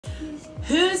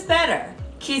Who's better,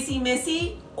 Kissy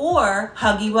Missy or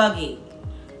Huggy Wuggy?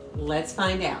 Let's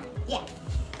find out. Yeah.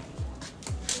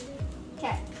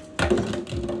 Okay.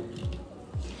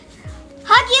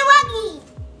 Huggy Wuggy!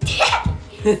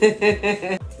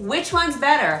 Which one's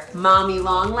better, Mommy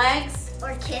Longlegs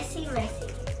Or Kissy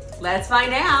Missy? Let's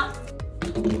find out.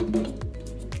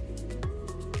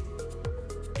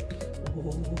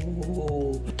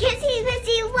 Kissy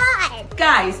Missy won!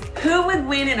 Guys, who would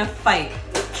win in a fight?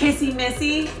 Kissy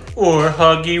Missy? Or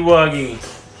Huggy Wuggy?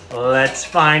 Let's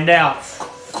find out.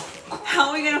 How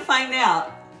are we gonna find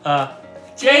out?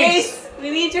 Jace!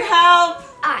 We need your help.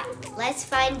 Alright, let's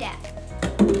find out.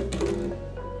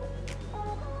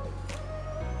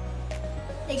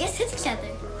 They just hit each other.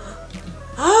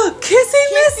 Oh, Kissy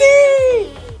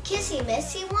Missy! Kissy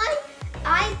Missy won?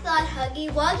 I thought Huggy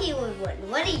Wuggy would win.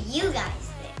 What do you guys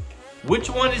think? Which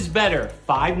one is better,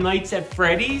 Five Nights at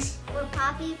Freddy's? Or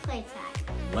Poppy Playtime?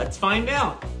 Let's find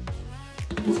out.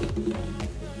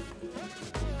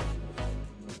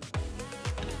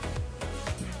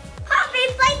 Poppy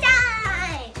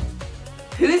Playtime!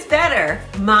 Who's better,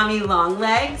 Mommy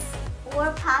Longlegs?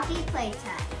 Or Poppy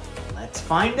Playtime? Let's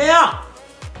find out.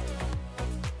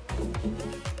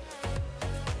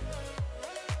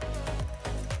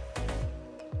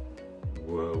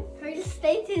 Whoa. Or just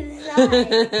stay to the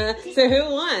side. So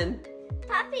who won?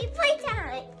 Poppy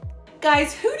Playtime!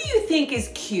 Guys, who do you think is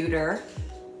cuter?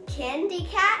 Candy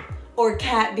Cat? Or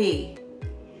Cat B?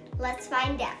 Let's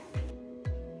find out.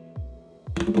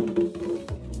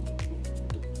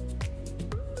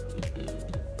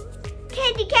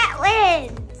 Candy Cat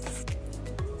wins!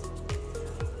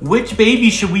 Which baby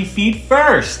should we feed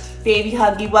first? Baby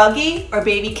Huggy Wuggy or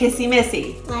Baby Kissy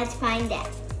Missy? Let's find out.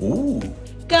 Ooh.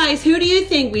 Guys, who do you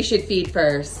think we should feed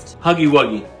first? Huggy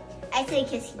Wuggy. I say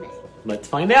Kissy Missy. Let's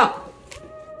find out.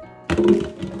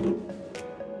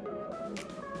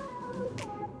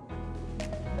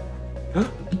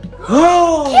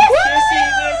 Oh!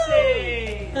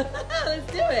 Kissy Missy! Let's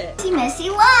do it. Kissy Missy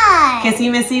won! Kissy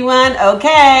Missy won.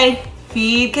 Okay.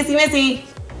 Feed Kissy Missy.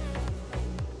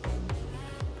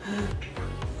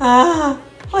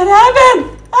 What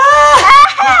happened?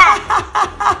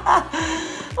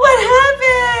 What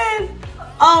happened?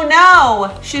 Oh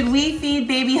no. Should we feed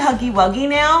Baby Huggy Wuggy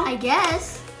now? I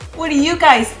guess. What do you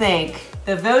guys think?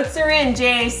 The votes are in,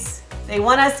 Jace. They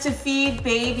want us to feed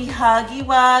Baby Huggy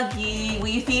Wuggy. Will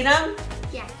you feed him?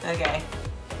 Yeah. Okay.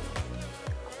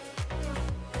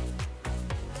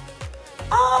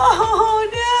 Oh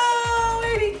no!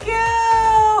 Where'd he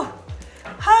go?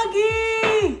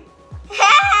 Huggy!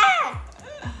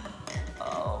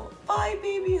 Oh, bye,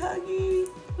 Baby Huggy.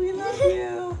 We love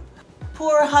you.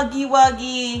 Poor Huggy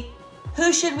Wuggy.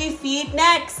 Who should we feed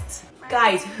next?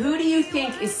 Guys, who do you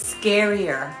think is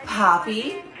scarier?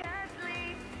 Poppy?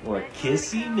 Or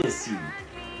Kissy Missy?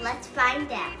 Let's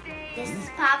find out. This is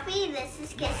Poppy, this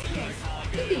is Kissy Missy.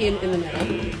 Could be in the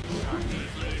middle.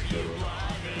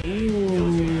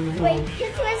 Ooh. Wait,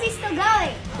 Kissy Missy's still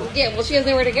going. Yeah, well, she has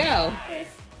nowhere to go.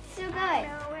 It's still going.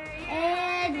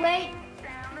 And wait.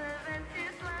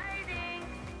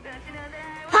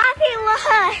 Poppy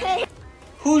won!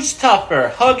 Who's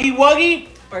tougher, Huggy Wuggy?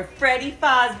 Or Freddy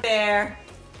Fazbear?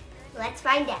 Let's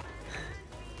find out.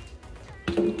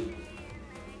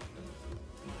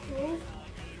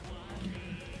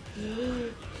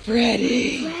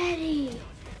 Freddy. Ready.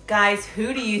 Guys,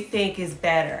 who do you think is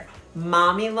better?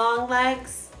 Mommy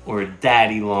Longlegs? Or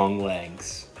Daddy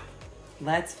Longlegs?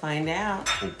 Let's find out.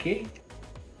 Okay.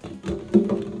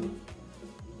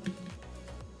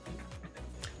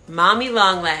 Mommy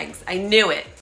Longlegs. I knew it.